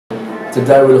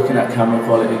Today we're looking at camera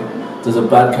quality. Does a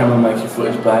bad camera make your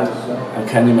footage bad? And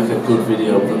can you make a good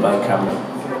video with a bad camera?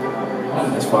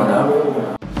 Let's find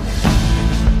out.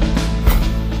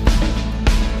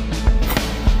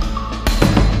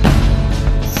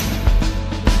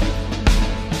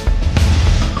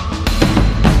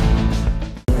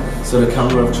 So the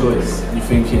camera of choice, you're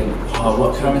thinking, oh,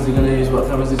 what cameras are you going to use, what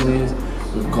cameras are you going to use?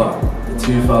 We've got the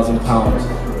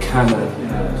 £2,000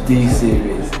 Canon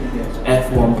D-Series,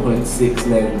 f1.6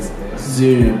 lens,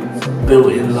 zoom,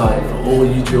 built-in light. For all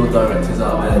you drill directors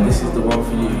out there, this is the one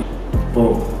for you.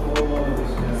 Boom.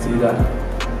 See that?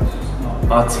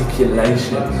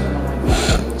 Articulation.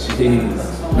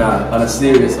 Jeez. Now, on a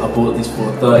serious, I bought this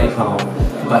for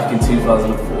 £30 back in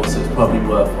 2004, so it's probably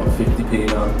worth 50p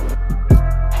now.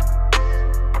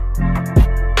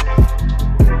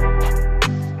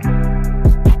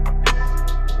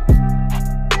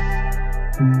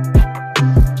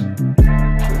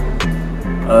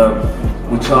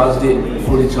 We charged it,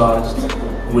 fully charged.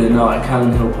 We're now at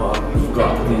Cannon Hill Park. We've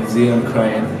got the Xeon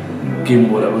Crane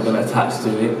gimbal that we're going to attach to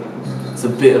it. It's a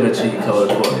bit of a cheat code,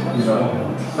 but you know,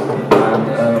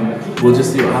 and we'll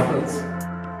just see what happens.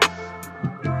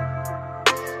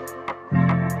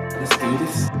 Let's do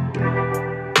this.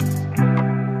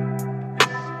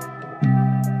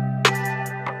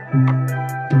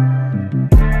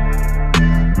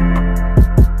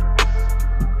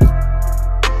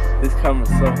 This camera's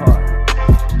so hot.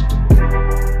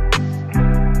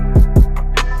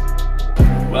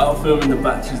 While filming, the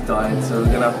battery's dying, so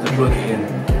we're gonna have to plug it in.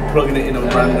 Plugging it in a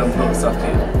random plug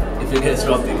socket. If it gets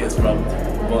robbed, it gets robbed.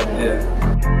 But yeah.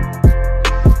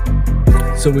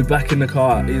 So we're back in the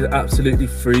car. It's absolutely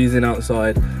freezing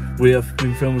outside. We have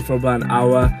been filming for about an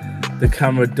hour. The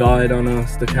camera died on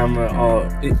us. The camera,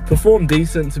 it performed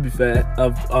decent, to be fair.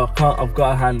 I've got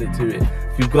to hand it to it.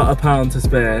 If you've got £1 to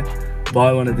spare,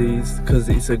 buy one of these because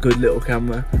it's a good little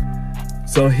camera.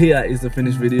 So here is the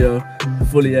finished video,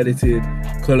 fully edited,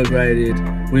 colour graded,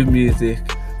 with music.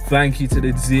 Thank you to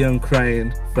the Xeon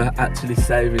Crane for actually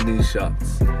saving these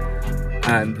shots.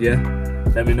 And yeah,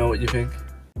 let me know what you think.